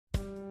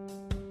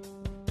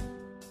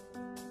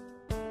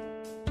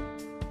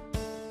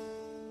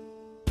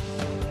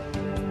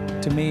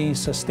To me,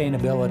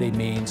 sustainability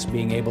means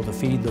being able to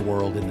feed the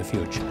world in the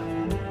future.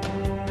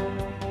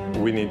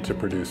 We need to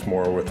produce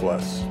more with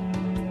less.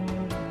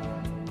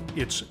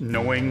 It's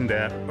knowing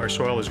that our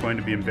soil is going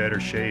to be in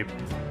better shape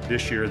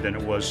this year than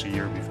it was the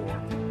year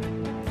before.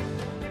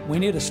 We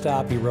need to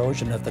stop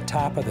erosion at the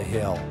top of the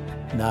hill,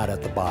 not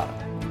at the bottom.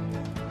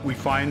 We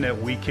find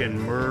that we can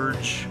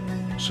merge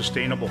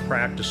sustainable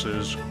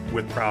practices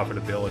with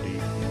profitability.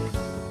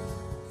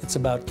 It's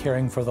about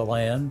caring for the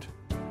land.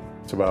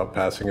 It's about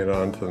passing it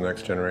on to the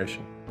next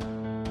generation.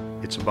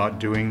 It's about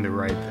doing the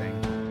right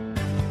thing.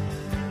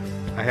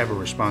 I have a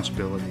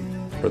responsibility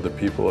For the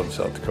people of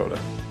South Dakota.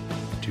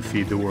 to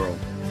feed the world.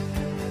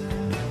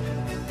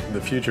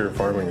 The future of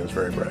farming is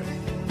very bright.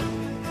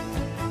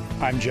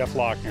 I'm Jeff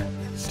Lochner.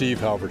 Steve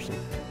Halverson.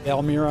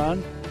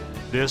 Elmiron.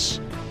 This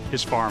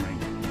is farming.